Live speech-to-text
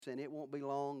and it won't be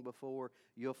long before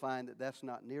you'll find that that's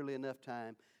not nearly enough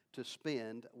time to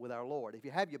spend with our Lord. If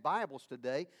you have your Bibles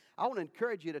today, I want to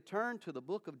encourage you to turn to the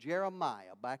book of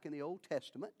Jeremiah back in the Old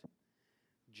Testament.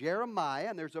 Jeremiah,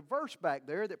 and there's a verse back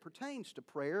there that pertains to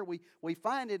prayer. We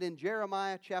find it in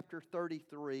Jeremiah chapter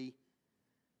 33,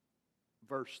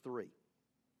 verse 3.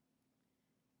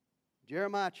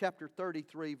 Jeremiah chapter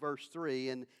 33, verse 3,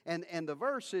 and the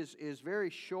verse is very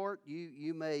short.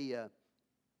 You may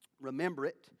remember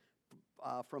it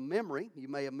from memory. You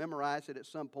may have memorized it at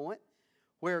some point.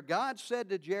 Where God said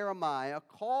to Jeremiah,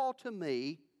 "Call to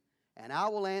me, and I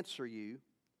will answer you,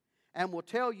 and will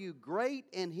tell you great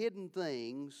and hidden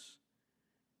things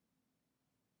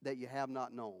that you have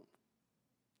not known."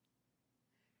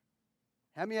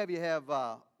 How many of you have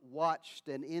watched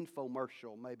an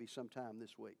infomercial maybe sometime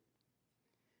this week?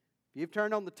 If you've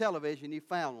turned on the television, you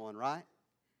found one, right?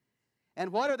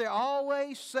 And what are they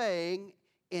always saying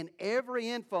in every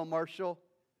infomercial?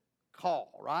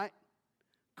 Call, right?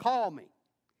 Call me.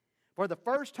 For the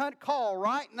first 100, call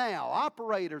right now.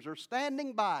 Operators are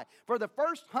standing by. For the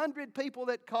first 100 people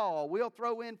that call, we'll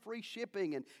throw in free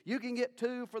shipping, and you can get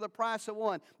 2 for the price of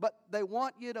 1. But they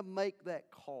want you to make that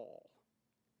call.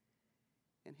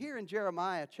 And here in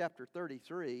Jeremiah chapter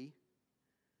 33,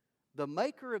 the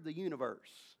maker of the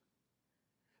universe,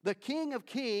 the King of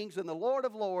kings and the Lord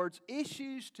of lords,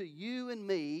 issues to you and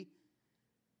me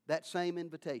that same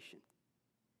invitation.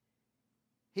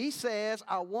 He says,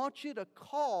 "I want you to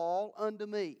call unto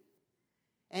me."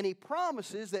 And He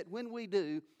promises that when we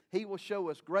do, He will show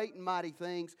us great and mighty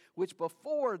things which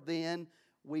before then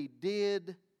we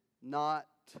did not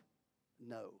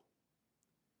know.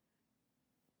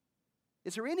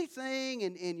 Is there anything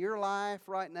in your life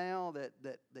right now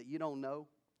that you don't know?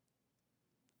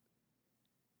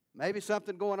 Maybe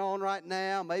something going on right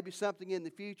now, maybe something in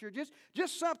the future,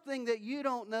 just something that you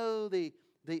don't know the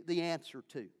answer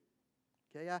to.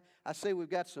 Okay, I see we've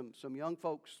got some young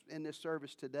folks in this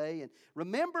service today. And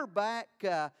remember back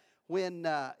when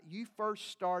you first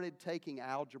started taking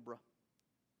algebra?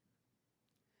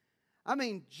 I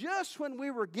mean, just when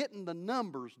we were getting the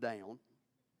numbers down,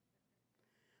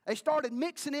 they started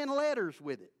mixing in letters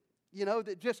with it. You know,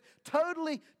 that just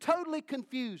totally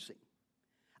confusing.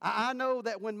 I know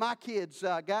that when my kids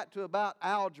got to about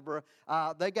algebra,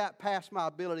 they got past my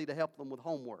ability to help them with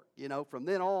homework. You know, from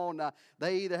then on,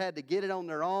 they either had to get it on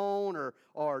their own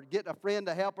or get a friend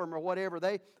to help them or whatever.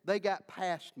 They got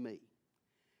past me.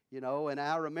 You know, and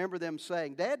I remember them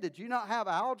saying, "Dad, did you not have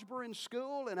algebra in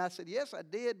school?" And I said, "Yes, I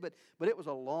did, but it was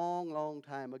a long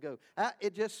time ago."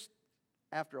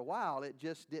 After a while, it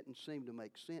just didn't seem to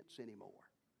make sense anymore.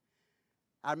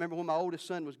 I remember when my oldest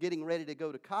son was getting ready to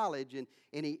go to college, and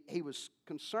he was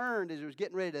concerned as he was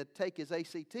getting ready to take his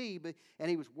ACT, and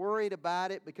he was worried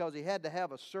about it because he had to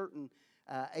have a certain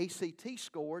ACT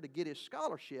score to get his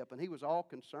scholarship, and he was all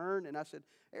concerned. And I said,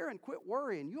 "Aaron, quit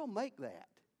worrying. You'll make that."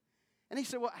 And he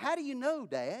said, "Well, how do you know,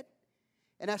 Dad?"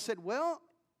 And I said, "Well,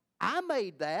 I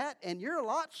made that, and you're a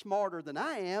lot smarter than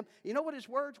I am." You know what his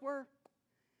words were?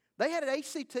 "They had an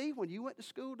ACT when you went to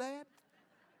school, Dad?"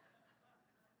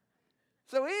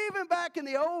 So even back in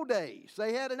the old days,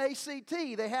 they had an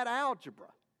ACT, they had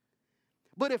algebra.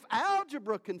 But if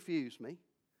algebra confused me,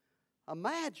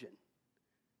 imagine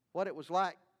what it was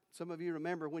like, some of you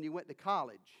remember when you went to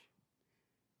college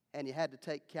and you had to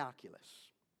take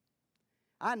calculus.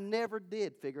 I never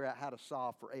did figure out how to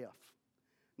solve for F.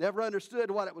 Never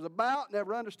understood what it was about,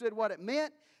 never understood what it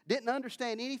meant, didn't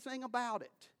understand anything about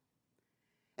it.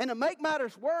 And to make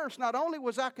matters worse, not only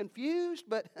was I confused,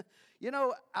 but, you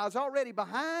know, I was already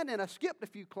behind, and I skipped a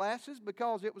few classes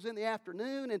because it was in the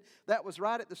afternoon, and that was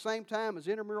right at the same time as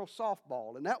intramural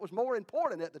softball. And that was more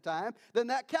important at the time than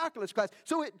that calculus class.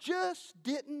 So it just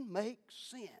didn't make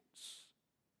sense.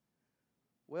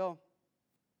 Well,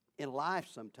 in life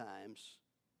sometimes,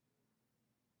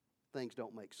 things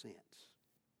don't make sense.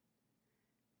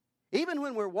 Even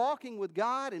when we're walking with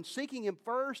God and seeking Him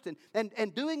first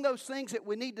and doing those things that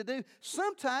we need to do,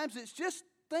 sometimes it's just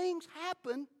things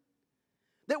happen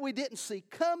that we didn't see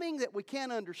coming, that we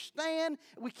can't understand,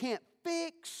 we can't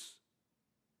fix.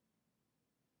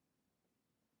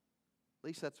 At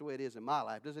least that's the way it is in my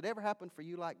life. Does it ever happen for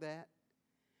you like that?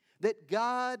 That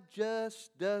God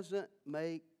just doesn't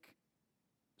make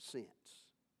sense.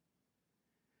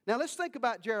 Now let's think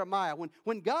about Jeremiah.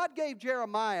 When God gave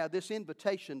Jeremiah this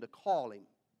invitation to call him,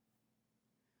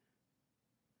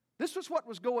 this was what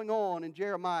was going on in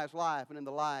Jeremiah's life and in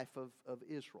the life of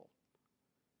Israel,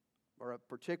 or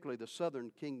particularly the southern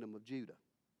kingdom of Judah.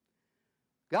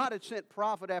 God had sent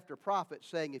prophet after prophet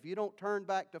saying, "If you don't turn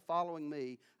back to following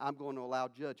me, I'm going to allow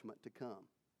judgment to come."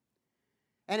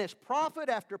 And as prophet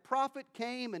after prophet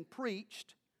came and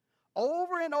preached,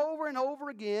 over and over and over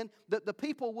again, the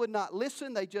people would not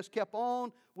listen. They just kept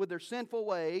on with their sinful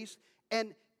ways.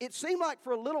 And it seemed like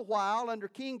for a little while under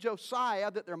King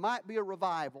Josiah that there might be a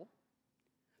revival,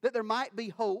 that there might be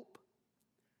hope.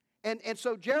 And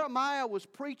so Jeremiah was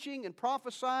preaching and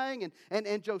prophesying,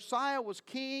 and Josiah was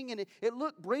king, and it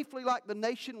looked briefly like the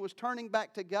nation was turning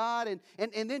back to God, and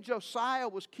then Josiah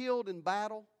was killed in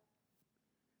battle.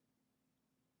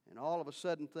 And all of a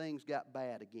sudden things got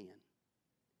bad again.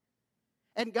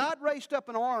 And God raised up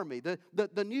an army,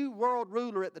 the new world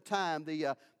ruler at the time,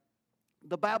 the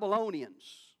Babylonians,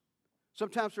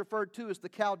 sometimes referred to as the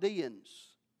Chaldeans.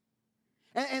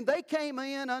 And they came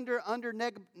in under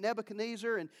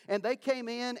Nebuchadnezzar, and they came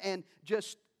in and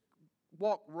just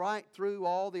walked right through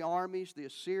all the armies, the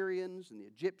Assyrians and the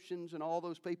Egyptians and all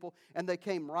those people, and they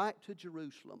came right to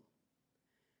Jerusalem.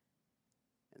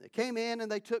 And they came in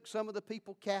and they took some of the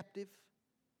people captive.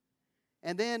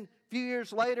 And then a few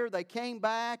years later, they came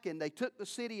back and they took the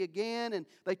city again, and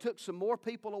they took some more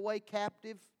people away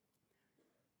captive.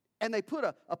 And they put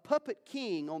a puppet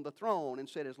king on the throne and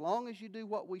said, as long as you do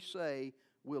what we say,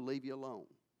 we'll leave you alone.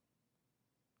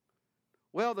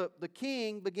 Well, the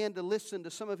king began to listen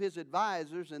to some of his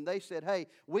advisors, and they said, hey,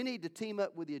 we need to team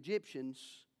up with the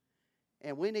Egyptians,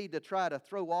 and we need to try to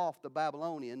throw off the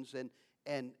Babylonians.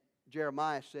 And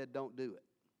Jeremiah said, don't do it.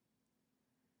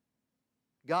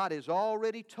 God has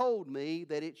already told me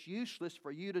that it's useless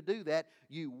for you to do that.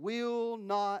 You will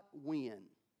not win.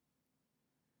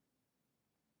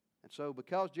 And so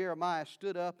because Jeremiah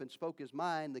stood up and spoke his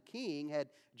mind, the king had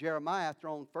Jeremiah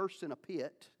thrown first in a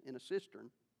pit, in a cistern,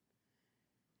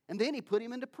 and then he put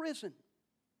him into prison.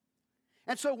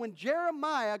 And so when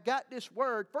Jeremiah got this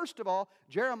word, first of all,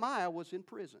 Jeremiah was in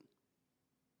prison.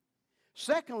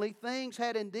 Secondly, things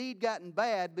had indeed gotten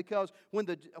bad because when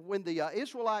the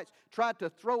Israelites tried to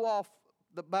throw off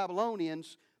the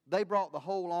Babylonians, they brought the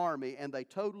whole army and they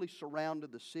totally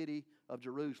surrounded the city of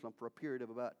Jerusalem for a period of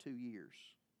about 2 years.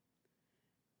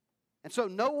 And so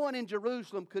no one in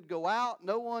Jerusalem could go out.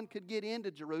 No one could get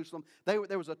into Jerusalem.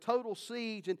 There was a total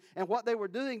siege. And what they were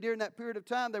doing during that period of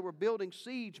time, they were building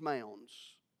siege mounds.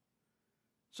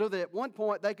 So that at one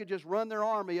point they could just run their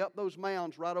army up those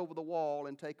mounds right over the wall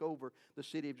and take over the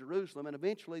city of Jerusalem. And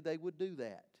eventually they would do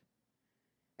that.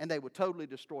 And they would totally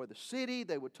destroy the city.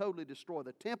 They would totally destroy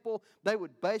the temple. They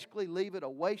would basically leave it a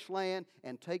wasteland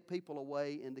and take people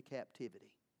away into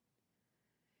captivity.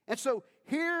 And so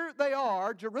here they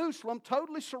are, Jerusalem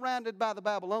totally surrounded by the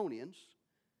Babylonians.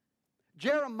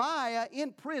 Jeremiah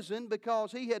in prison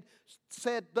because he had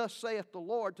said, thus saith the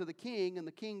Lord, to the king, and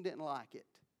the king didn't like it.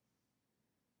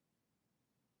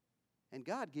 And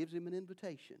God gives him an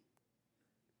invitation.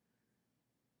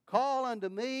 Call unto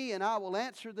me, and I will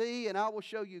answer thee, and I will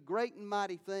show you great and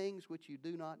mighty things which you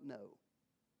do not know.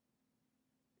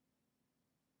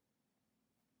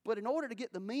 But in order to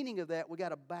get the meaning of that, we've got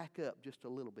to back up just a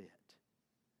little bit.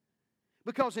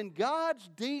 Because in God's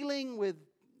dealing with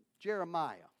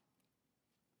Jeremiah,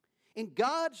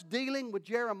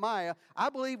 I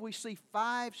believe we see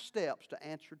 5 steps to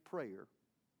answered prayer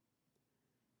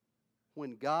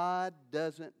when God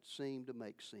doesn't seem to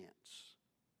make sense.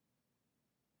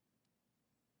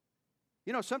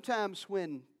 You know, sometimes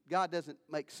when God doesn't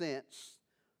make sense,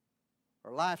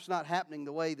 or life's not happening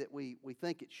the way that we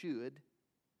think it should,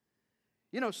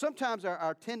 you know, sometimes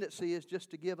our tendency is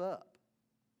just to give up.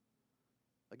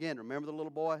 Again, remember the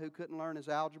little boy who couldn't learn his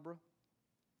algebra?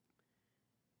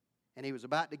 And he was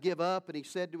about to give up, and he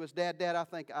said to his dad, Dad, I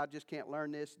think I just can't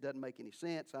learn this. It doesn't make any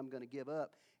sense. I'm going to give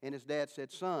up. And his dad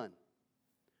said, Son,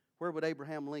 where would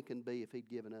Abraham Lincoln be if he'd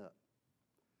given up?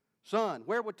 Son,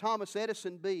 where would Thomas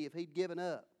Edison be if he'd given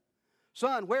up?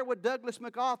 Son, where would Douglas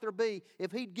MacArthur be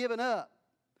if he'd given up?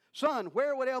 Son,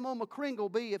 where would Elmo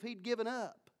McCringle be if he'd given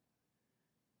up?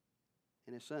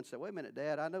 And his son said, wait a minute,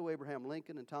 Dad, I know Abraham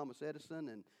Lincoln and Thomas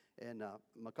Edison and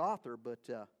MacArthur, but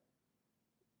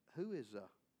who is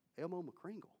Elmo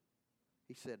McCringle?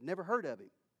 He said, never heard of him.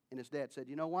 And his dad said,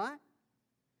 you know why?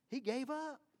 He gave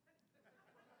up.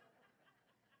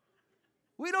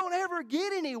 We don't ever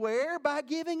get anywhere by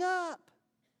giving up.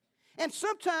 And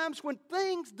sometimes when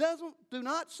things do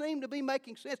not seem to be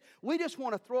making sense, we just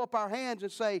want to throw up our hands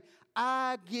and say,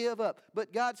 I give up.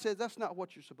 But God says that's not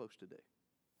what you're supposed to do.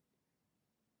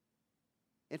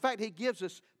 In fact, He gives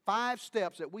us 5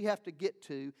 steps that we have to get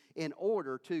to in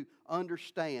order to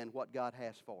understand what God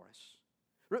has for us.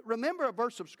 Remember a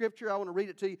verse of Scripture? I want to read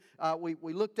it to you.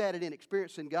 We looked at it in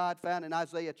Experiencing God, found in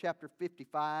Isaiah chapter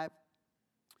 55.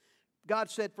 God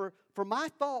said, For my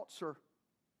thoughts are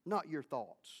not your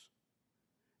thoughts,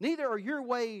 Neither are your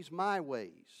ways my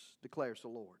ways, declares the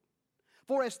Lord.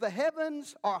 For as the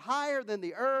heavens are higher than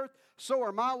the earth, so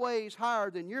are my ways higher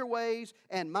than your ways,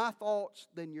 and my thoughts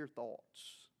than your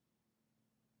thoughts.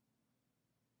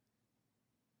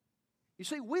 You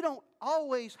see, we don't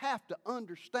always have to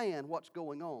understand what's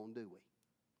going on, do we?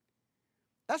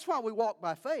 That's why we walk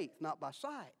by faith, not by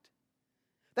sight.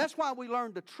 That's why we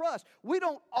learn to trust. We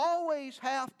don't always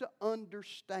have to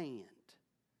understand.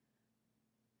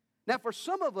 Now, for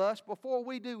some of us, before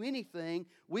we do anything,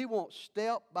 we want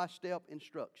step-by-step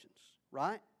instructions,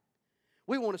 right?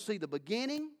 We want to see the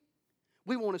beginning.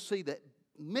 We want to see the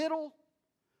middle.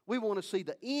 We want to see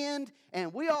the end.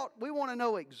 And we want to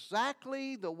know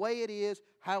exactly the way it is,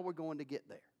 how we're going to get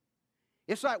there.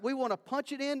 It's like we want to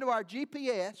punch it into our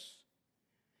GPS,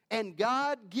 and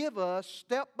God give us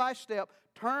step-by-step,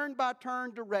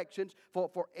 turn-by-turn directions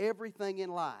for everything in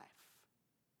life.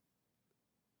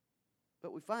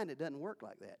 But we find it doesn't work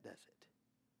like that, does it?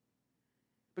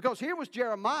 Because here was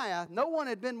Jeremiah. No one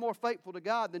had been more faithful to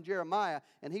God than Jeremiah,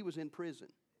 and he was in prison.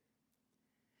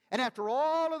 And after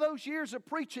all of those years of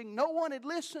preaching, no one had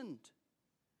listened.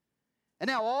 And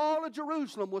now all of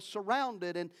Jerusalem was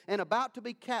surrounded and about to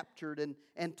be captured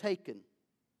and taken.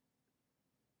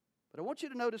 But I want you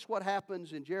to notice what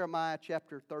happens in Jeremiah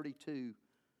chapter 32,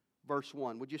 verse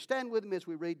 1. Would you stand with me as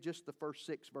we read just the first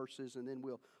 6 verses, and then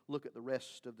we'll look at the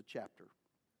rest of the chapter.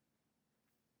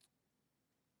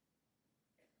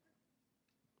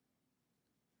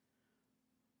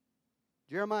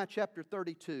 Jeremiah chapter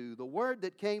 32, the word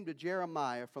that came to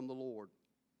Jeremiah from the Lord.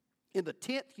 In the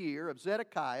 10th year of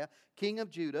Zedekiah, king of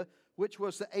Judah, which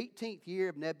was the 18th year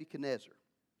of Nebuchadnezzar.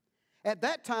 At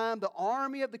that time, the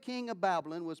army of the king of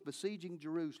Babylon was besieging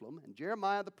Jerusalem, and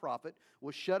Jeremiah the prophet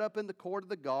was shut up in the court of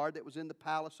the guard that was in the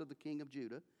palace of the king of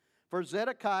Judah. For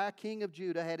Zedekiah, king of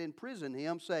Judah, had imprisoned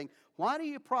him, saying, Why do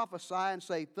you prophesy and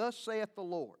say, Thus saith the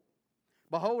Lord?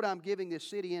 Behold, I am giving this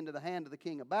city into the hand of the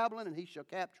king of Babylon, and he shall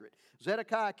capture it.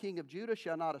 Zedekiah, king of Judah,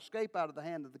 shall not escape out of the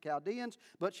hand of the Chaldeans,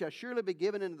 but shall surely be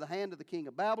given into the hand of the king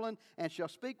of Babylon, and shall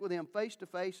speak with him face to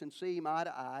face and see him eye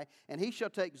to eye. And he shall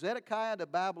take Zedekiah to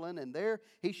Babylon, and there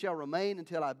he shall remain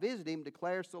until I visit him,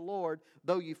 declares the Lord.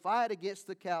 Though you fight against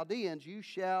the Chaldeans, you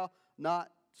shall not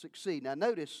succeed. Now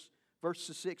notice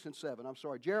verses 6 and 7.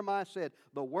 Jeremiah said,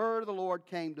 The word of the Lord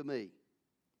came to me.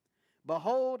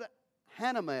 Behold,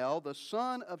 Hanamel, the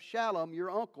son of Shallum, your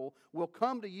uncle, will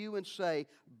come to you and say,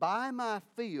 Buy my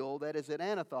field that is at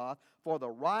Anathoth, for the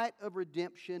right of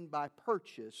redemption by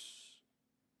purchase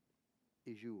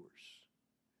is yours.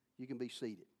 You can be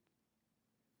seated.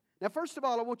 Now, first of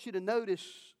all, I want you to notice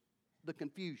the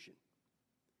confusion.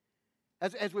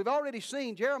 As we've already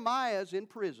seen, Jeremiah is in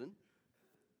prison.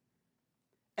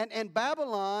 And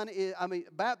Babylon,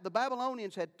 the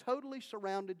Babylonians had totally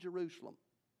surrounded Jerusalem.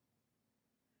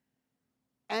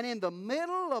 And in the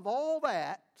middle of all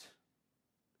that,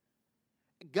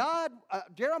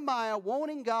 Jeremiah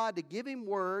wanting God to give him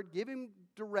word, give him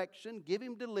direction, give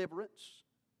him deliverance.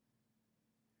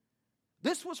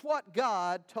 This was what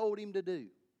God told him to do.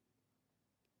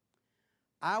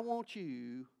 I want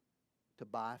you to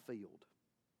buy a field.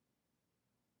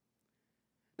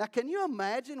 Now, can you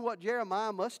imagine what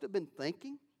Jeremiah must have been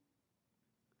thinking?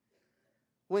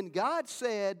 When God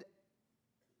said,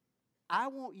 I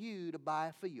want you to buy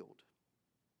a field.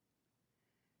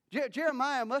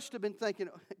 Jeremiah must have been thinking,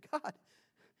 God,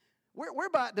 we're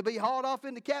about to be hauled off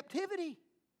into captivity.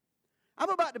 I'm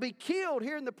about to be killed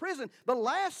here in the prison. The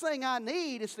last thing I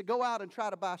need is to go out and try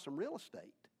to buy some real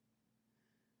estate.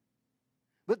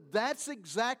 But that's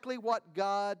exactly what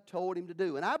God told him to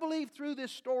do. And I believe through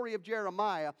this story of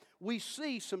Jeremiah, we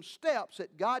see some steps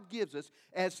that God gives us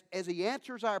as he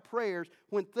answers our prayers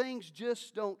when things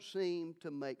just don't seem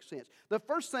to make sense. The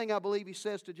first thing I believe he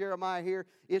says to Jeremiah here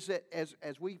is that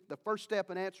the first step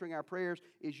in answering our prayers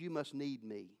is you must need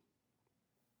me.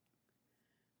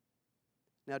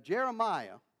 Now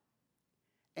Jeremiah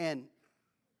and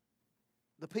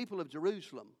the people of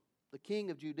Jerusalem, the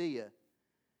king of Judea,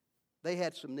 they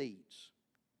had some needs.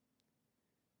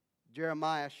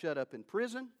 Jeremiah shut up in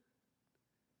prison.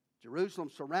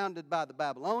 Jerusalem surrounded by the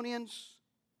Babylonians.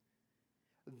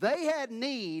 They had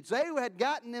needs. They had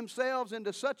gotten themselves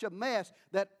into such a mess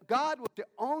that God was the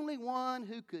only one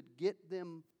who could get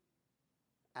them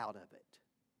out of it.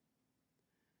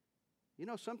 You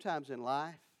know, sometimes in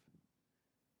life,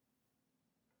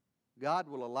 God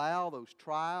will allow those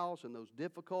trials and those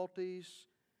difficulties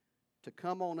to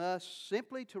come on us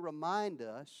simply to remind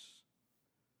us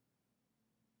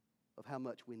of how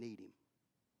much we need Him.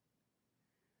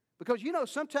 Because, you know,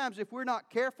 sometimes if we're not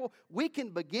careful, we can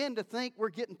begin to think we're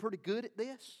getting pretty good at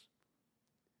this.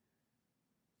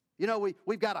 You know,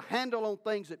 we've got a handle on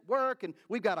things at work, and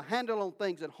we've got a handle on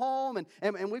things at home,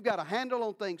 and we've got a handle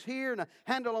on things here and a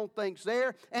handle on things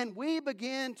there. And we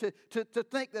begin to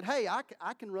think that, hey,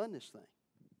 I can run this thing.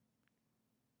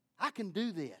 I can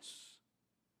do this.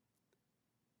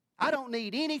 I don't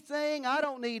need anything. I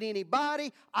don't need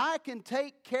anybody. I can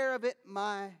take care of it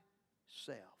myself.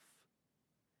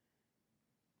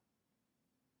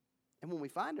 And when we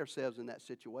find ourselves in that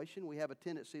situation, we have a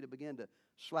tendency to begin to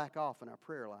slack off in our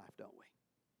prayer life, don't we?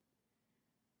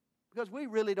 Because we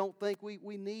really don't think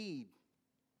we need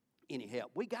any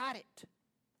help. We got it.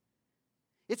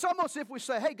 It's almost if we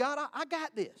say, hey, God, I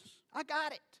got this. I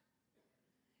got it.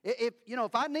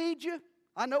 If I need you,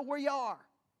 I know where you are.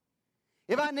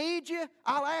 If I need you,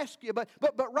 I'll ask you. But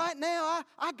right now,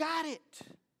 I got it.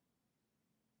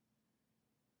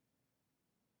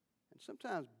 And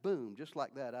sometimes, boom, just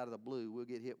like that, out of the blue, we'll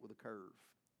get hit with a curve.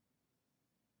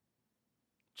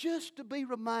 Just to be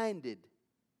reminded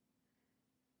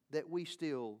that we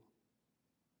still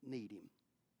need Him.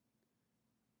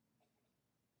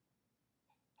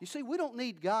 You see, we don't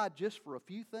need God just for a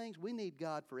few things. We need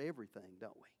God for everything,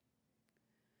 don't we?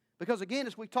 Because again,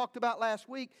 as we talked about last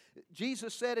week,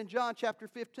 Jesus said in John chapter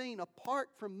 15, apart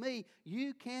from me,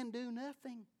 you can do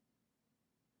nothing.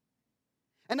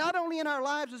 And not only in our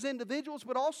lives as individuals,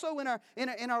 but also in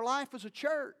our life as a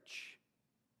church.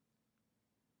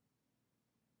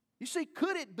 You see,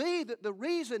 could it be that the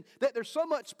reason that there's so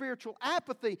much spiritual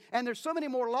apathy and there's so many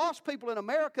more lost people in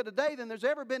America today than there's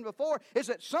ever been before is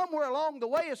that somewhere along the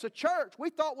way as a church,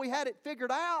 we thought we had it figured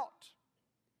out.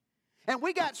 And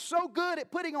we got so good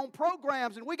at putting on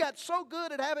programs, and we got so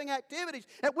good at having activities,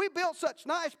 and we built such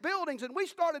nice buildings, and we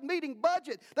started meeting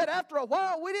budget that after a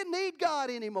while we didn't need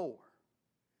God anymore.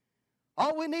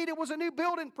 All we needed was a new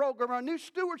building program or a new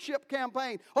stewardship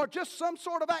campaign or just some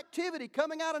sort of activity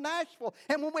coming out of Nashville.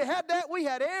 And when we had that, we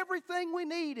had everything we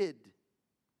needed.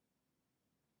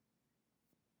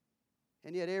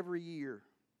 And yet every year,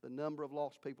 the number of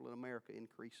lost people in America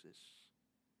increases.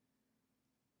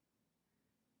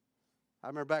 I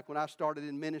remember back when I started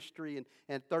in ministry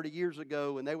and 30 years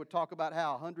ago, and they would talk about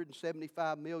how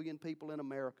 175 million people in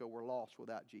America were lost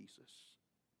without Jesus.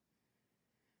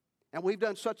 And we've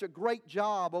done such a great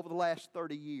job over the last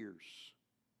 30 years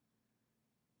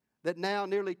that now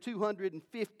nearly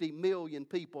 250 million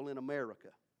people in America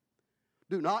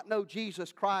do not know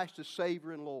Jesus Christ as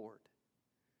Savior and Lord.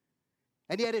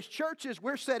 And yet as churches,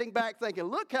 we're sitting back thinking,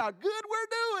 look how good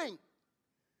we're doing.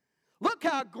 Look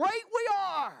how great we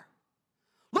are.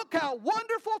 Look how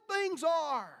wonderful things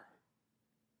are.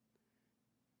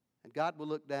 And God will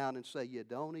look down and say, you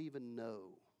don't even know,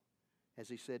 as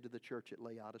He said to the church at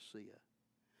Laodicea,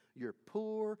 you're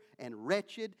poor and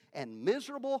wretched and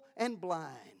miserable and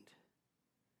blind.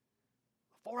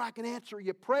 Before I can answer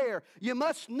your prayer, you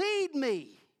must need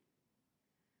me.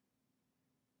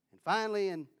 And finally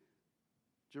in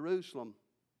Jerusalem,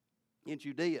 in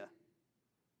Judea,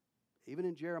 even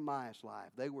in Jeremiah's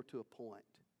life, they were to a point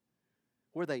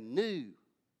where they knew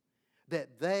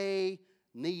that they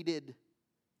needed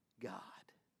God.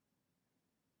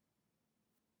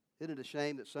 Isn't it a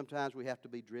shame that sometimes we have to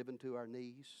be driven to our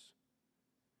knees?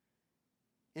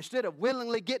 Instead of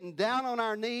willingly getting down on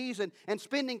our knees and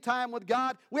spending time with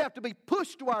God, we have to be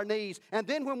pushed to our knees. And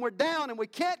then when we're down and we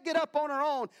can't get up on our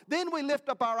own, then we lift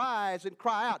up our eyes and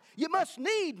cry out, you must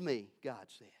need me, God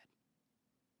said.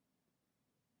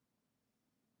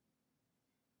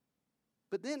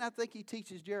 But then I think He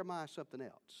teaches Jeremiah something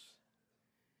else.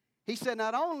 He said,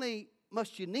 not only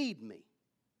must you need me,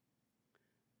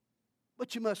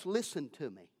 but you must listen to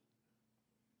me.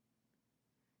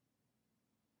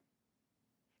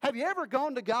 Have you ever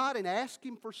gone to God and asked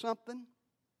Him for something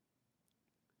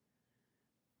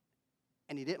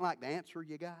and He didn't like the answer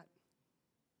you got?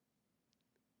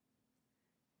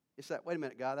 It's that, wait a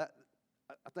minute, God,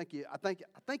 I think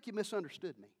you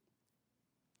misunderstood me.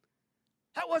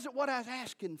 That wasn't what I was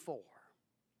asking for.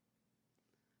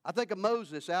 I think of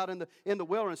Moses out in the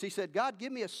wilderness. He said, God,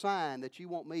 give me a sign that you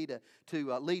want me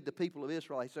to lead the people of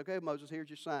Israel. He said, okay, Moses, here's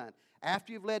your sign.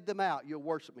 After you've led them out, you'll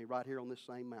worship me right here on this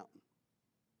same mountain.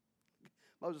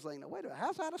 Moses saying, no, wait a minute,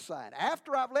 how's that a sign?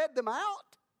 After I've led them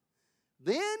out,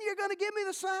 then you're going to give me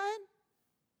the sign?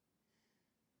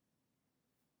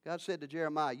 God said to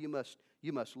Jeremiah, you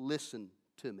must listen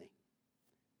to me.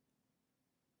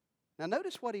 Now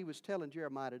notice what He was telling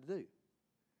Jeremiah to do.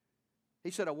 He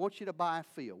said, I want you to buy a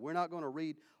field. We're not going to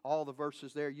read all the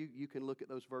verses there. You can look at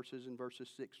those verses in verses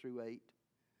 6 through 8.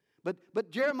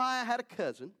 But Jeremiah had a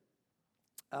cousin,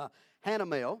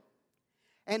 Hanamel,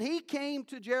 and he came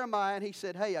to Jeremiah and he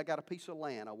said, hey, I got a piece of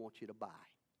land I want you to buy.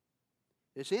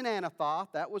 It's in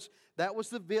Anathoth. That was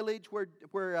the village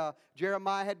where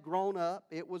Jeremiah had grown up.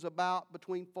 It was about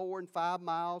between 4 and 5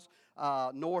 miles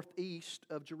northeast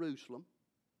of Jerusalem.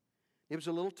 It was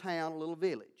a little town, a little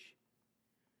village.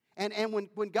 And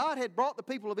when God had brought the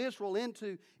people of Israel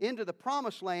into the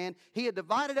promised land, He had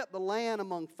divided up the land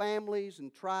among families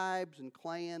and tribes and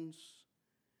clans.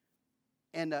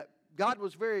 And God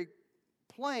was very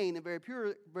plain and very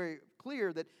pure, very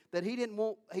clear that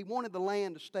He wanted the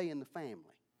land to stay in the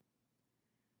family.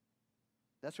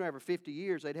 That's why every 50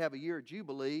 years they'd have a year of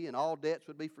Jubilee, and all debts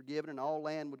would be forgiven, and all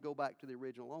land would go back to the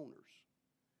original owners.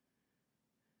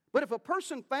 But if a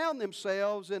person found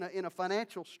themselves in a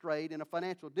financial strait, in a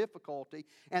financial difficulty,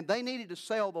 and they needed to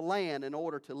sell the land in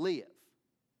order to live,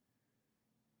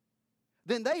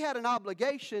 then they had an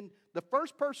obligation. The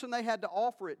first person they had to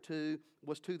offer it to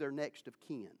was to their next of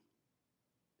kin.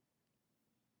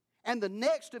 And the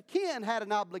next of kin had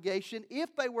an obligation,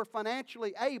 if they were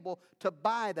financially able, to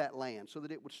buy that land so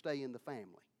that it would stay in the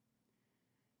family.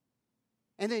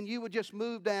 And then you would just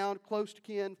move down close to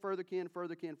kin, further kin,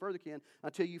 further kin, further kin,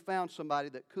 until you found somebody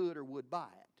that could or would buy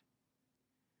it.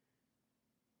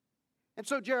 And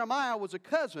so Jeremiah was a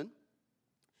cousin,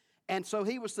 and so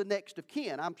he was the next of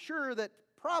kin. I'm sure that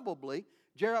probably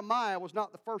Jeremiah was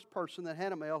not the first person that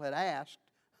Hanamel had asked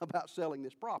about selling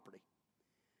this property.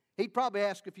 He'd probably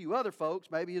asked a few other folks,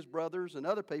 maybe his brothers and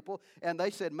other people, and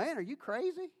they said, "Man, are you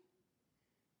crazy?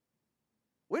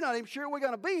 We're not even sure we're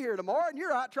going to be here tomorrow, and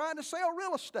you're out trying to sell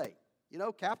real estate." You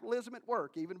know, capitalism at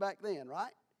work, even back then,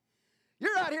 right?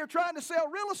 You're out here trying to sell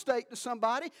real estate to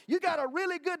somebody. You got a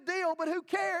really good deal, but who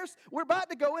cares? We're about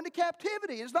to go into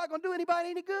captivity. It's not going to do anybody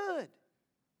any good.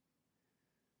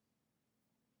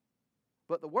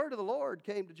 But the word of the Lord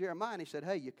came to Jeremiah, and he said,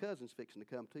 "Hey, your cousin's fixing to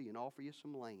come to you and offer you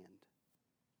some land.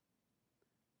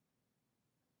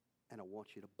 And I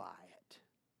want you to buy it.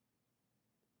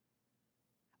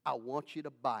 I want you to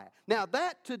buy it." Now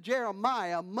that to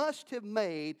Jeremiah must have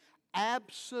made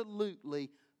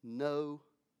absolutely no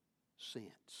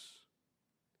sense.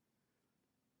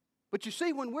 But you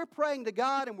see, when we're praying to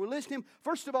God and we're listening to Him,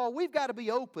 first of all, we've got to be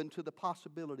open to the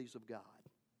possibilities of God.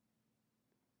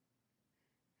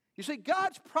 You see,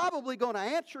 God's probably going to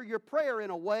answer your prayer in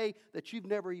a way that you've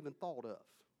never even thought of.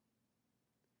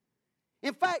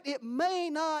 In fact, it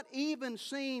may not even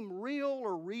seem real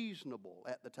or reasonable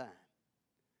at the time.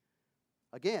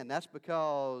 Again, that's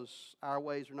because our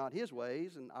ways are not His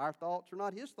ways and our thoughts are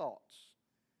not His thoughts.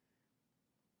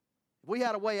 If we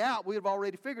had a way out, we would have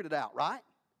already figured it out, right?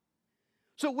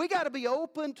 So we got to be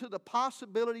open to the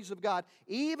possibilities of God,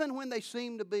 even when they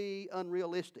seem to be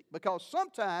unrealistic, because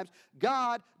sometimes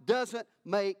God doesn't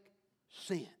make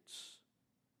sense.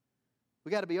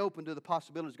 We got to be open to the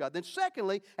possibilities of God. Then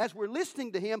secondly, as we're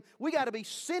listening to Him, we got to be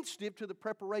sensitive to the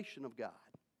preparation of God.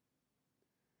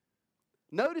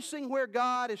 Noticing where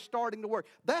God is starting to work.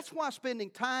 That's why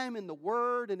spending time in the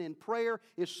Word and in prayer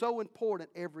is so important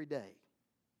every day.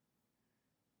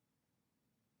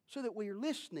 So that we're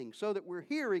listening, so that we're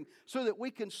hearing, so that we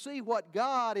can see what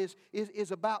God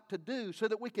is about to do, so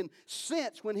that we can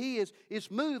sense when He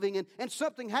is moving and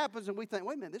something happens and we think,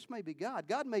 wait a minute, this may be God.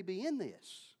 God may be in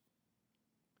this.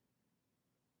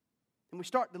 And we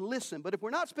start to listen. But if we're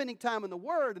not spending time in the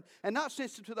Word and not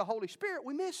sensitive to the Holy Spirit,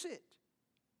 we miss it.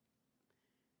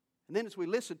 And then as we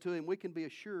listen to Him, we can be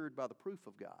assured by the proof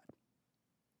of God.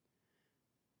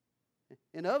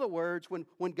 In other words,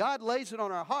 when God lays it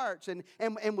on our hearts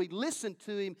and we listen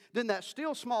to Him, then that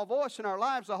still small voice in our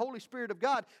lives, the Holy Spirit of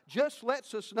God, just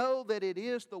lets us know that it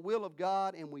is the will of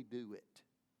God and we do it.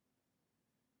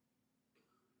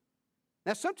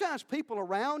 Now sometimes people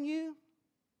around you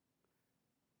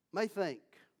may think,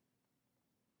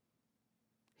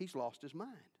 he's lost his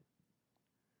mind.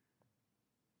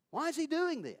 Why is he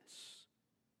doing this?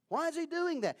 Why is he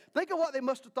doing that? Think of what they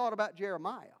must have thought about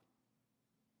Jeremiah.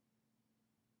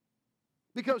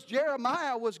 Because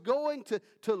Jeremiah was going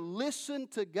to listen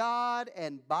to God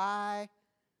and buy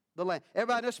the land.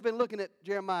 Everybody must have been looking at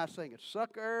Jeremiah saying,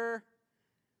 "Sucker,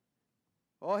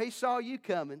 oh, he saw you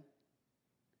coming.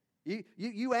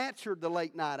 You answered the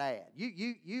late night ad.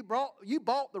 You bought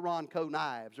the Ronco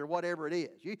knives or whatever it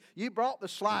is. You brought the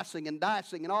slicing and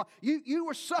dicing and all. You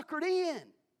were suckered in.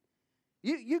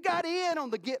 You got in on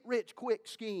the get rich quick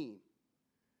scheme."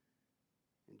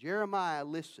 And Jeremiah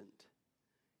listened.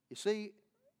 You see,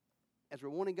 as we're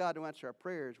wanting God to answer our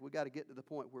prayers, we've got to get to the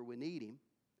point where we need Him.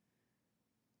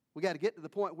 We've got to get to the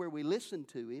point where we listen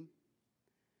to Him.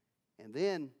 And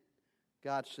then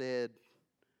God said,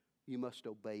 "You must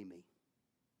obey me."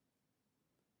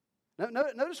 Now,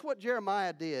 notice what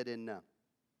Jeremiah did in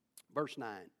verse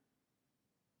 9.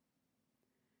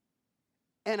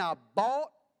 and I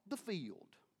bought the field.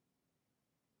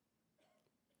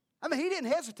 I mean, he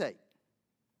didn't hesitate.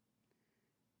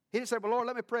 He didn't say, well, Lord,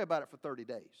 let me pray about it for 30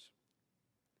 days.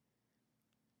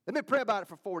 Let me pray about it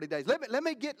for 40 days. Let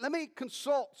me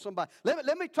consult somebody.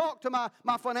 Let me talk to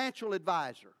my financial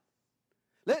advisor.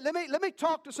 Let me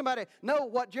talk to somebody. No,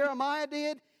 what Jeremiah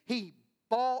did, he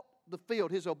bought the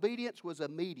field. His obedience was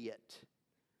immediate.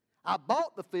 I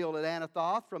bought the field at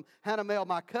Anathoth from Hanamel,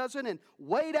 my cousin, and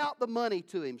weighed out the money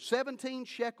to him, 17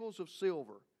 shekels of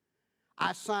silver.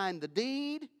 I signed the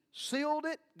deed, sealed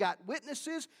it, got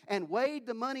witnesses, and weighed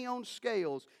the money on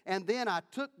scales. And then I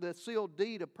took the sealed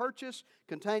deed of purchase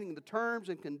containing the terms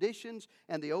and conditions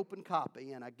and the open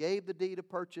copy. And I gave the deed of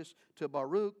purchase to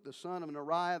Baruch, the son of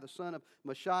Neriah, the son of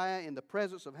Mashiah, in the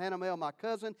presence of Hanamel, my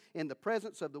cousin, in the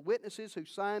presence of the witnesses who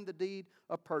signed the deed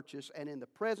of purchase, and in the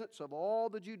presence of all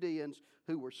the Judeans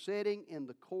who were sitting in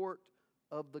the court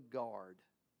of the guard.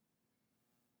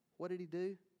 What did he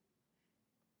do?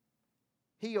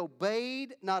 He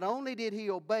obeyed. Not only did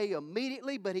he obey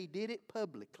immediately, but he did it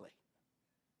publicly.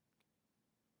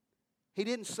 He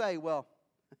didn't say, well,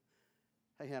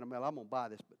 hey, Hanamel, I'm going to buy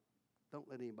this, but don't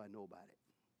let anybody know about it.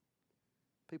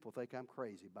 People think I'm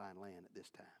crazy buying land at this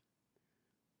time.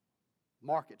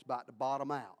 Market's about to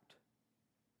bottom out.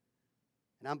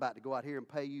 And I'm about to go out here and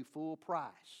pay you full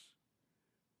price.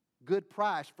 Good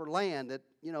price for land that,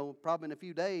 probably in a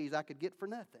few days I could get for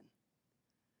nothing.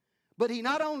 But he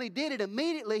not only did it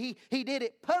immediately, he did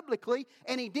it publicly,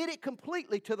 and he did it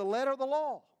completely to the letter of the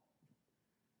law.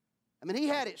 I mean, he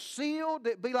had it sealed.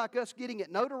 It'd be like us getting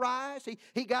it notarized.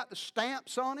 He got the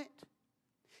stamps on it.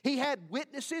 He had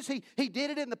witnesses. He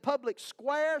did it in the public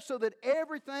square so that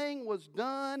everything was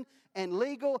done and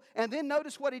legal. And then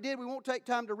notice what he did. We won't take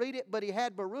time to read it, but he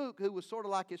had Baruch, who was sort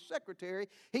of like his secretary.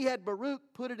 He had Baruch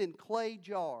put it in clay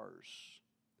jars.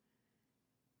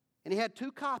 And he had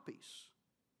 2 copies.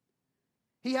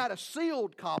 He had a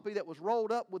sealed copy that was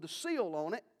rolled up with a seal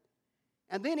on it.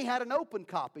 And then he had an open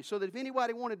copy so that if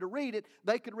anybody wanted to read it,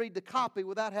 they could read the copy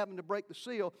without having to break the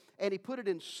seal. And he put it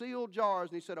in sealed jars,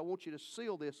 and he said, I want you to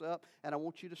seal this up, and I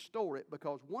want you to store it,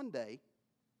 because one day,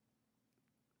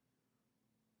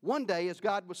 as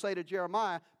God would say to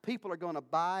Jeremiah, people are going to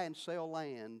buy and sell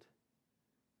land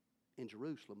in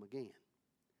Jerusalem again.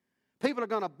 People are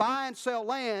going to buy and sell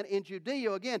land in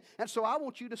Judea again. And so I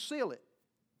want you to seal it.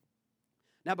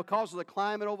 Now, because of the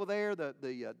climate over there,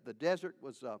 the desert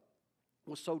was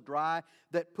so dry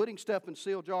that putting stuff in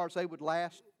sealed jars, it would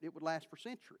last for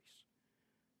centuries.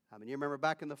 I mean, you remember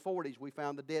back in the 40s, we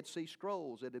found the Dead Sea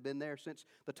Scrolls that had been there since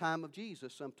the time of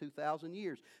Jesus, some 2,000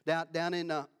 years. Down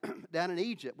in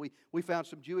Egypt, we found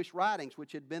some Jewish writings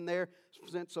which had been there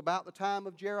since about the time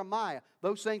of Jeremiah.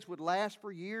 Those things would last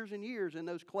for years and years in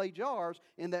those clay jars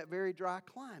in that very dry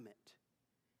climate.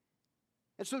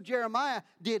 And so Jeremiah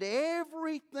did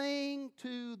everything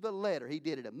to the letter. He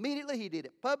did it immediately. He did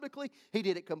it publicly. He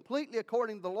did it completely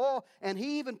according to the law. And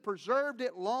he even preserved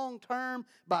it long term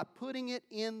by putting it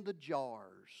in the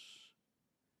jars.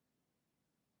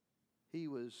 He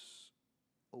was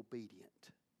obedient.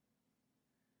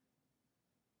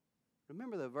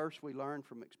 Remember the verse we learned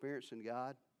from experiencing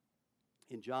God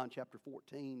in John chapter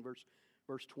 14,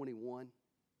 verse 21?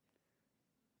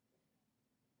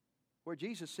 Where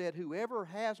Jesus said, whoever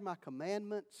has my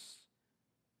commandments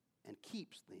and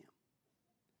keeps them,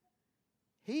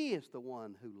 he is the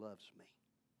one who loves me.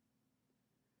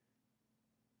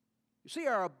 You see,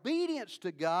 our obedience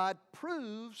to God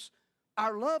proves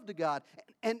our love to God.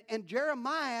 And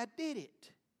Jeremiah did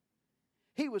it.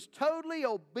 He was totally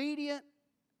obedient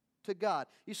to God.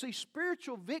 You see,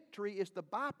 spiritual victory is the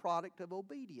byproduct of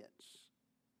obedience.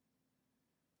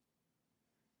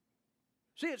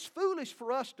 See, it's foolish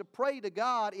for us to pray to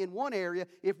God in one area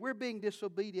if we're being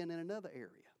disobedient in another area.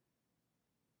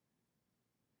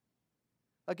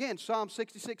 Again, Psalm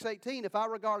 66:18, if I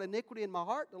regard iniquity in my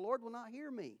heart, the Lord will not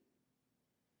hear me.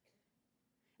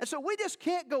 And so we just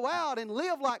can't go out and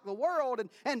live like the world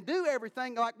and do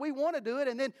everything like we want to do it.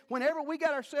 And then whenever we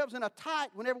get ourselves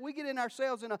whenever we get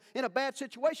ourselves in a bad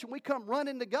situation, we come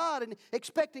running to God and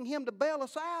expecting Him to bail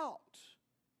us out.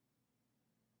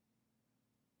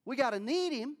 We got to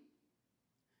need Him.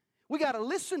 We got to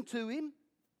listen to Him.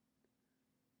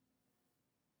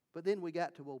 But then we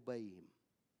got to obey Him.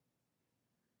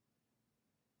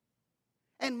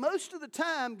 And most of the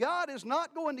time, God is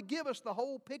not going to give us the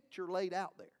whole picture laid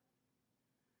out there.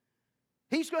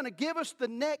 He's going to give us the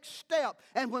next step.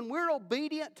 And when we're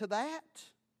obedient to that,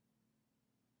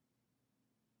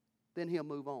 then He'll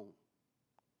move on.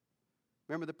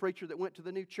 Remember the preacher that went to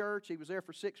the new church? He was there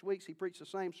for 6 weeks. He preached the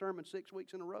same sermon 6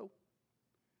 weeks in a row.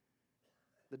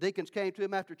 The deacons came to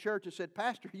him after church and said,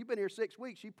 Pastor, you've been here 6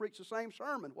 weeks. You preach the same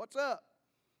sermon. What's up?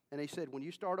 And he said, when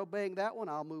you start obeying that one,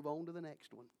 I'll move on to the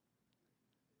next one.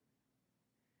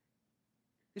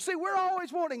 You see, we're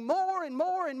always wanting more and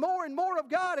more and more and more of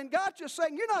God, and God's just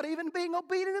saying, you're not even being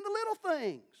obedient in the little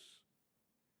things.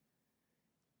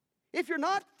 If you're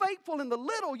not faithful in the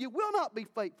little, you will not be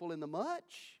faithful in the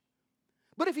much.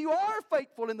 But if you are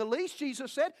faithful in the least,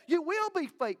 Jesus said, you will be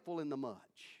faithful in the much.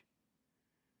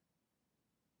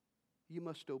 You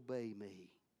must obey me.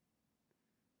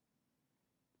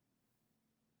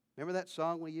 Remember that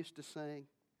song we used to sing?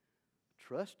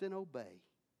 Trust and obey,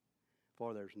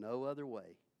 for there's no other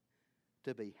way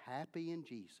to be happy in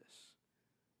Jesus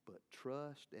but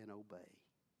trust and obey.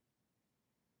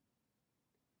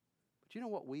 But you know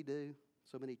what we do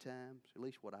so many times, at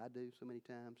least what I do so many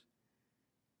times?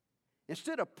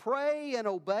 Instead of pray and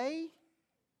obey,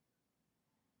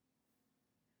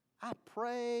 I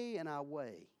pray and I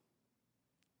weigh.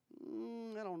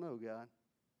 I don't know, God.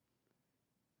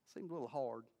 Seems a little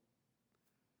hard.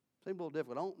 Seems a little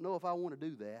difficult. I don't know if I want to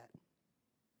do that.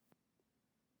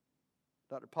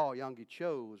 Dr. Paul Yonggi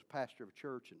Cho was pastor of a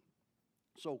church in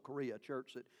Seoul, Korea, a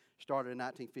church that started in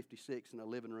 1956 in a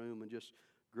living room and just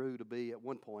grew to be, at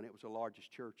one point, it was the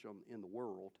largest church in the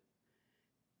world.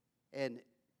 And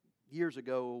years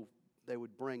ago, they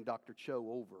would bring Dr. Cho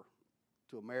over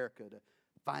to America to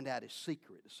find out his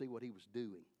secret, to see what he was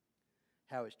doing,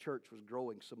 how his church was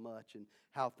growing so much, and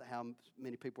how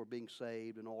many people were being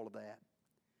saved and all of that.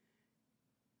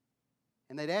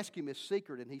 And they'd ask him his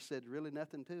secret, and he said, really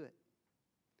nothing to it.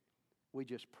 We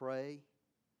just pray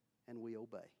and we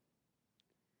obey.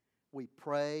 We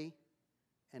pray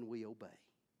and we obey.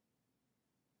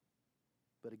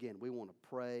 But again, we want to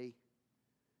pray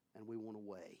and we want to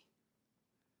weigh.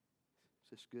 Is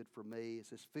this good for me?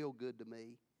 Does this feel good to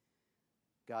me?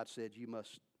 God said, you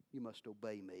must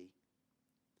obey me.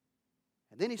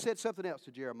 And then he said something else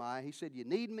to Jeremiah. He said, you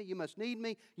need me, you must need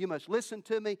me, you must listen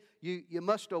to me, you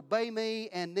must obey me,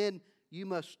 and then you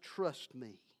must trust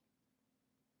me.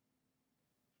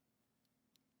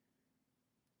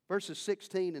 Verses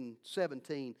 16 and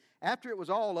 17, after it was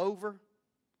all over,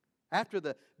 after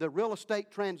the real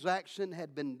estate transaction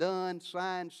had been done,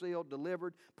 signed, sealed,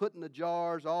 delivered, put in the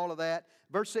jars, all of that.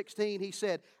 Verse 16, he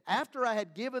said, after I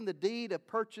had given the deed of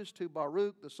purchase to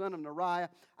Baruch, the son of Neriah,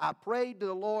 I prayed to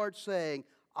the Lord, saying,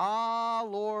 Ah,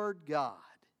 Lord God,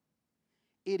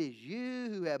 it is you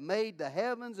who have made the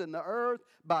heavens and the earth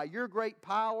by your great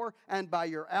power and by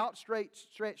your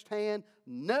outstretched hand.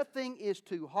 Nothing is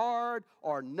too hard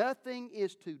or nothing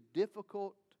is too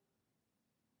difficult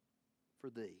for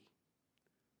thee.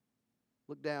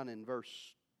 Look down in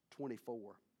verse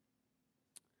 24.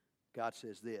 God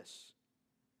says this,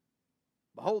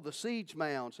 behold, the siege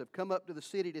mounds have come up to the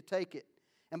city to take it.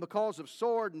 And because of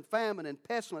sword and famine and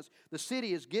pestilence, the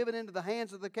city is given into the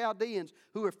hands of the Chaldeans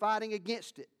who are fighting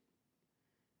against it.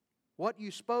 What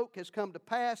you spoke has come to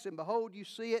pass, and behold, you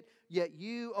see it. Yet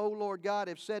you, O Lord God,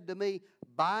 have said to me,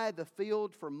 buy the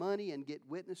field for money and get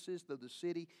witnesses, though the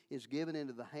city is given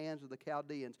into the hands of the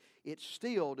Chaldeans. It's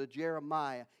still to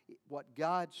Jeremiah, what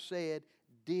God said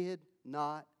did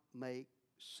not make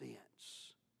sense.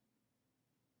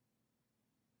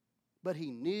 But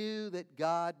he knew that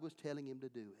God was telling him to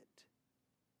do it.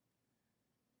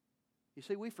 You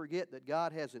see, we forget that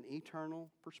God has an eternal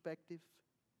perspective,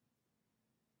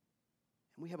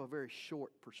 and we have a very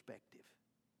short perspective.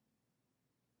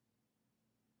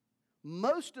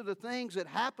 Most of the things that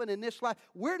happen in this life,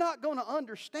 we're not going to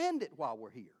understand it while we're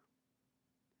here.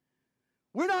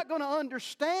 We're not going to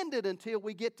understand it until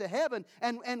we get to heaven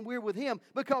and we're with Him,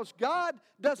 because God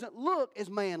doesn't look as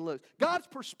man looks. God's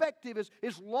perspective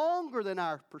is longer than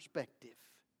our perspective.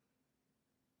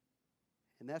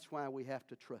 And that's why we have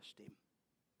to trust Him.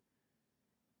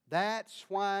 That's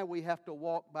why we have to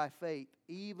walk by faith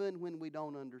even when we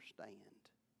don't understand.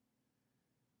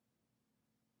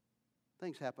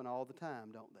 Things happen all the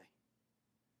time, don't they?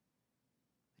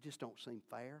 They just don't seem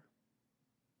fair.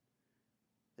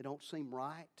 They don't seem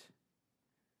right.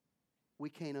 We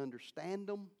can't understand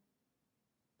them.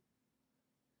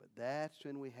 But that's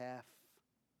when we have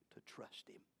to trust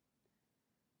Him.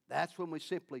 That's when we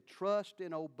simply trust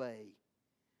and obey,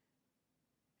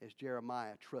 as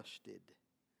Jeremiah trusted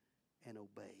and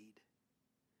obeyed.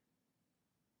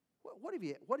 What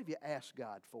have you asked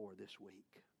God for this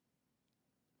week?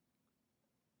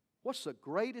 What's the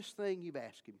greatest thing you've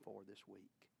asked Him for this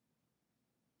week?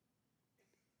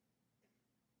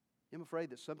 I'm afraid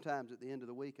that sometimes at the end of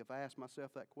the week, if I ask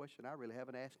myself that question, I really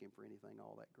haven't asked Him for anything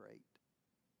all that great.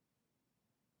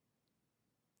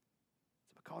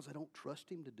 It's because I don't trust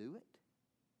Him to do it.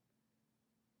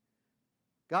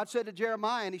 God said to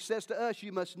Jeremiah, and He says to us,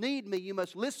 you must need me, you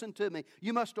must listen to me,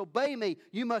 you must obey me,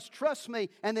 you must trust me.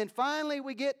 And then finally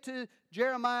we get to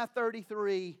Jeremiah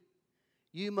 33,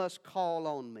 you must call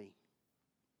on me.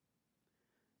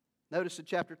 Notice in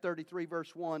chapter 33,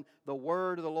 verse 1, the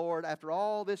word of the Lord, after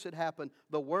all this had happened,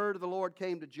 the word of the Lord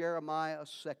came to Jeremiah a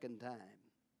second time.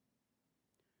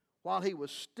 While he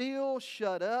was still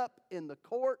shut up in the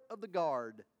court of the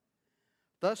guard.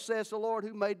 Thus says the Lord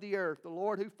who made the earth, the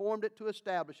Lord who formed it to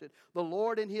establish it, the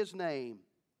Lord in His name.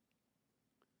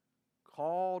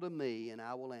 Call to me, and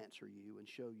I will answer you and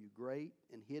show you great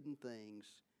and hidden things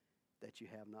that you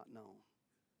have not known.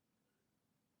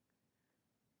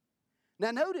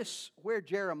 Now notice where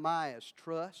Jeremiah's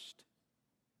trust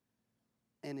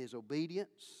and his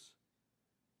obedience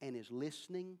and his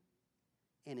listening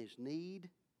and his need.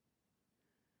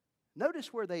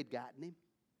 Notice where they'd gotten him.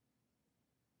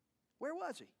 Where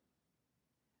was he?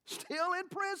 Still in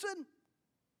prison.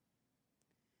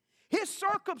 His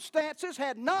circumstances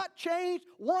had not changed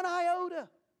one iota.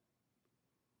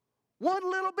 One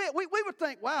little bit. We would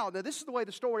think, wow, now this is the way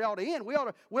the story ought to end. We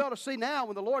ought to see now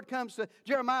when the Lord comes to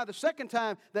Jeremiah the second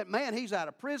time that, man, he's out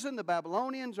of prison. The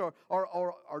Babylonians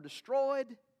are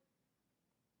destroyed.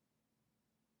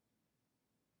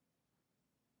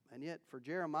 And yet for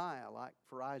Jeremiah, like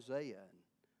for Isaiah and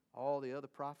all the other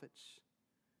prophets,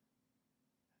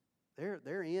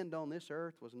 their end on this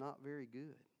earth was not very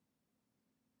good.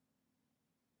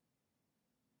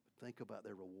 But think about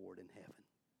their reward in heaven.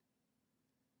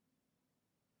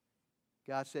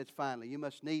 God says finally, you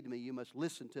must need me, you must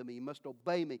listen to me, you must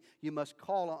obey me, you must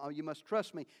you must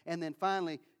trust me, and then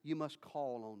finally, you must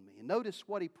call on me. And notice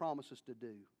what He promises to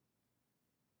do.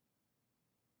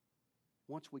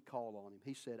 Once we call on Him,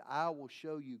 He said, I will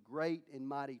show you great and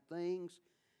mighty things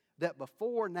that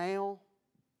before now,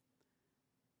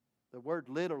 the word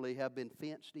literally, have been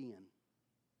fenced in.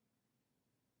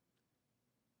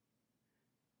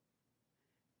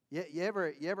 You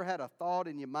ever had a thought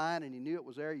in your mind and you knew it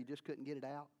was there, you just couldn't get it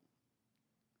out?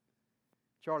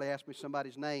 Charlie asked me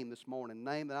somebody's name this morning, a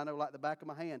name that I know like the back of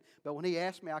my hand. But when he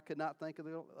asked me, I could not think of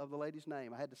the lady's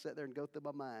name. I had to sit there and go through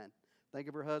my mind. Think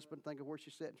of her husband, think of where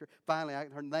she sat in church. Finally,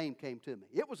 her name came to me.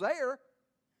 It was there.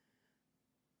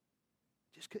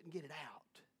 Just couldn't get it out.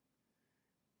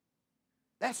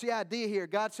 That's the idea here.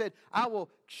 God said, I will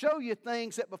show you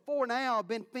things that before now have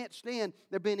been fenced in.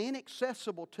 They've been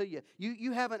inaccessible to you.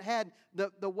 You haven't had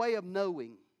the way of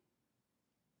knowing.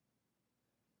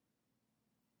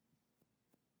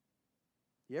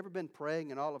 You ever been praying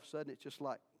and all of a sudden it's just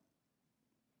like,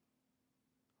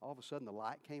 all of a sudden the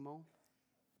light came on?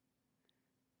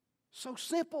 So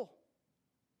simple.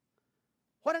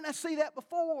 Why didn't I see that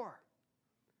before?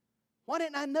 Why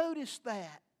didn't I notice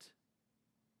that?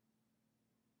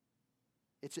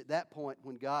 It's at that point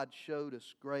when God showed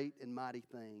us great and mighty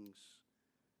things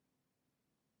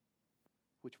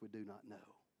which we do not know.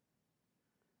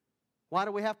 Why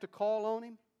do we have to call on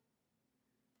Him?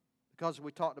 Because as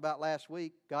we talked about last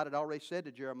week, God had already said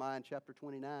to Jeremiah in chapter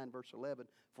 29, verse 11,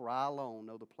 for I alone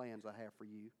know the plans I have for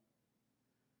you.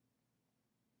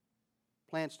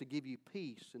 Plans to give you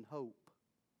peace and hope.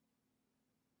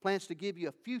 Plans to give you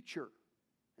a future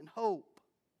and hope.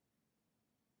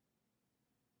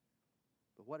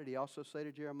 But what did He also say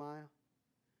to Jeremiah?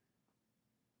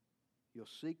 You'll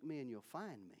seek me and you'll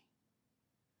find me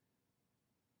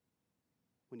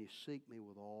when you seek me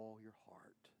with all your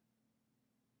heart.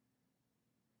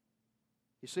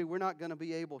 You see, we're not going to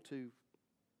be able to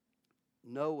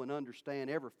know and understand,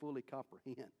 ever fully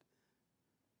comprehend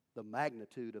the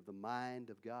magnitude of the mind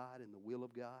of God and the will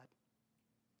of God.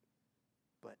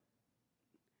 But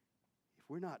if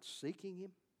we're not seeking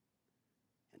Him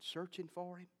and searching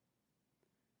for Him,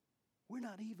 we're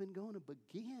not even going to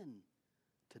begin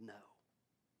to know.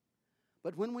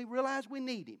 But when we realize we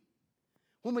need Him,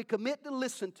 when we commit to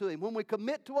listen to Him, when we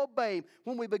commit to obey Him,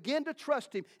 when we begin to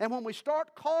trust Him, and when we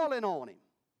start calling on Him,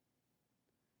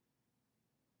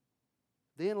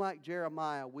 then like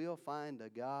Jeremiah, we'll find a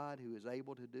God who is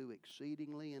able to do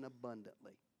exceedingly and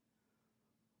abundantly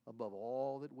above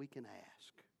all that we can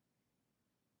ask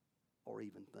or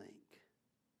even think.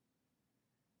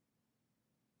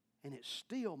 And it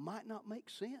still might not make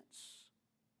sense.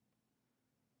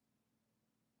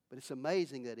 But it's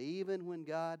amazing that even when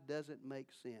God doesn't make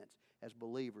sense, as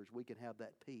believers, we can have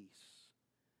that peace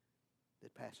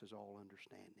that passes all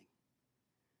understanding.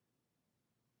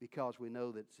 Because we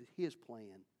know that it's His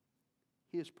plan,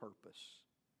 His purpose,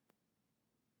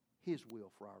 His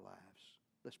will for our lives.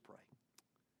 Let's pray.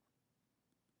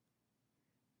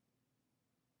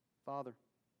 Father,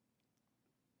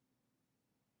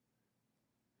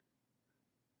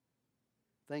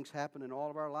 Things happen in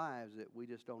all of our lives that we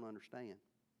just don't understand.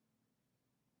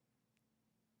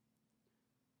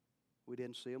 We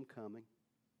didn't see them coming.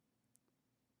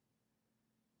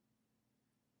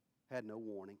 Had no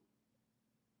warning.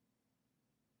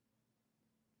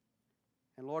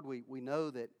 And Lord, we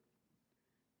know that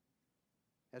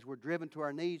as we're driven to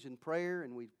our knees in prayer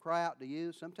and we cry out to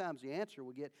you, sometimes the answer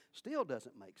we get still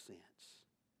doesn't make sense.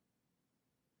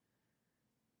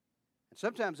 And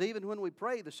sometimes even when we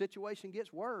pray, the situation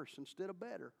gets worse instead of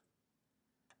better.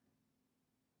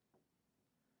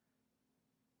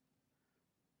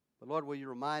 But Lord, will you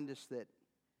remind us that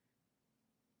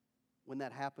when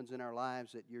that happens in our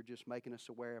lives, that you're just making us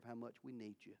aware of how much we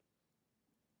need you.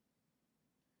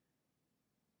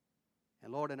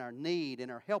 And Lord, in our need, in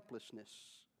our helplessness,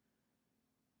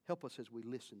 help us as we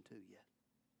listen to you.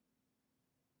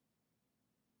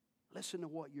 Listen to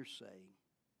what you're saying.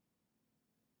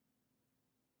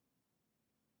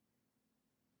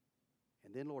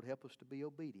 And then, Lord, help us to be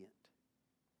obedient.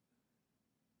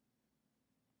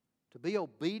 To be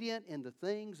obedient in the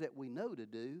things that we know to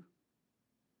do.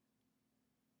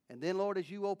 And then, Lord, as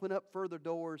you open up further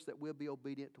doors, that we'll be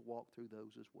obedient to walk through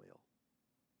those as well.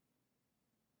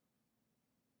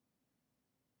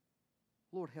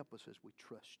 Lord, help us as we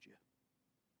trust you.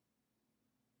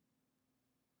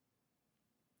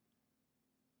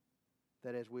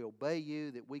 That as we obey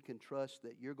you, that we can trust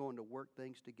that you're going to work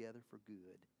things together for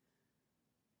good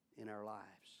in our lives.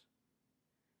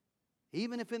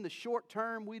 Even if in the short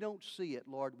term we don't see it,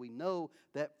 Lord, we know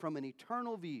that from an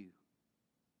eternal view,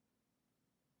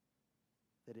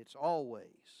 that it's always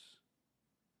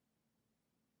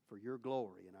for your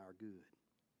glory and our good.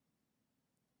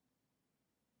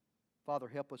 Father,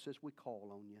 help us as we call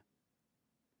on you.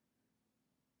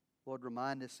 Lord,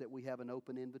 remind us that we have an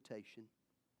open invitation.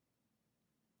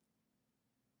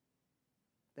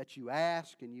 That you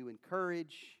ask and you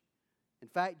encourage. In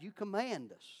fact, you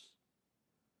command us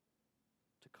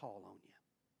to call on you.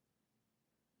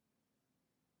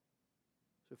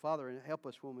 So, Father, help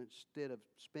us when instead of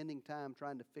spending time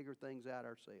trying to figure things out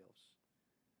ourselves,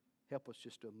 help us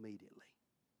just to immediately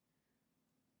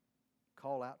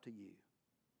call out to you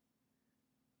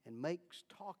and make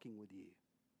talking with you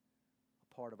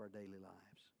a part of our daily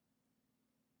lives.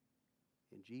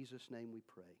 In Jesus' name we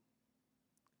pray.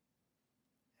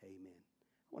 Amen.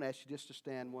 I want to ask you just to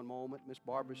stand one moment. Miss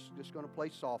Barbara's just going to play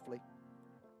softly.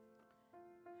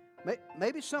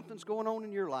 Maybe something's going on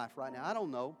in your life right now. I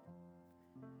don't know.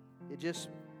 It just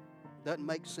doesn't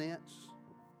make sense.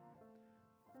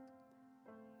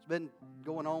 It's been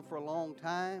going on for a long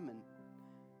time and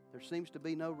there seems to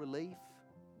be no relief.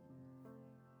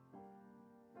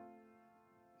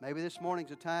 Maybe this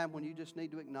morning's a time when you just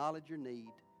need to acknowledge your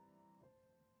need.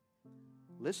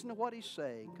 Listen to what he's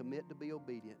saying. Commit to be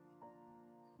obedient.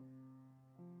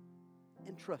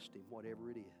 And trust him,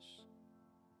 whatever it is.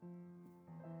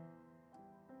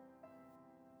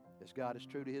 As God is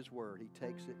true to his word, he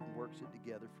takes it and works it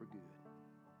together for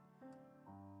good.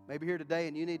 Maybe here today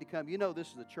and you need to come. You know this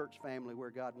is a church family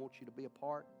where God wants you to be a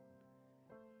part.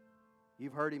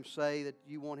 You've heard him say that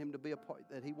you want him to be a part,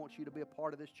 that he wants you to be a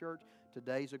part of this church.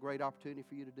 Today's a great opportunity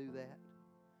for you to do that.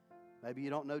 Maybe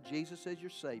you don't know Jesus as your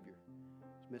Savior.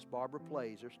 As Miss Barbara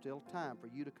plays, there's still time for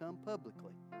you to come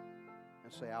publicly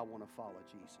and say, I want to follow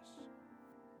Jesus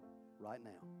right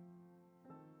now.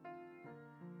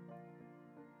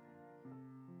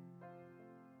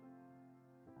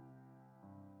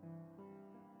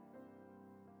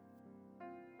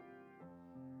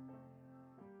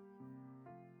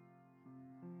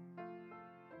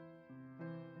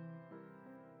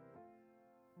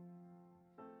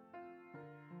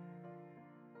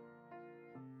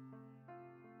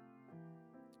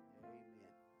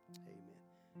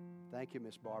 Thank you,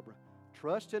 Miss Barbara.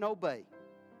 Trust and obey.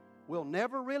 We'll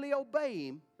never really obey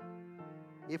him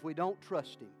if we don't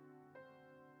trust him.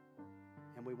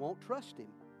 And we won't trust him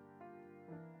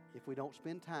if we don't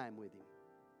spend time with him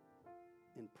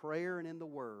in prayer and in the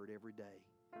Word every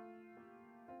day.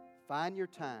 Find your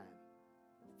time.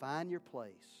 Find your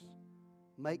place.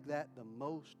 Make that the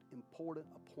most important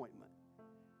appointment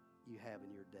you have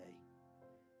in your day.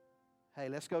 Hey,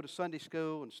 let's go to Sunday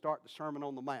school and start the Sermon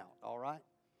on the Mount, all right?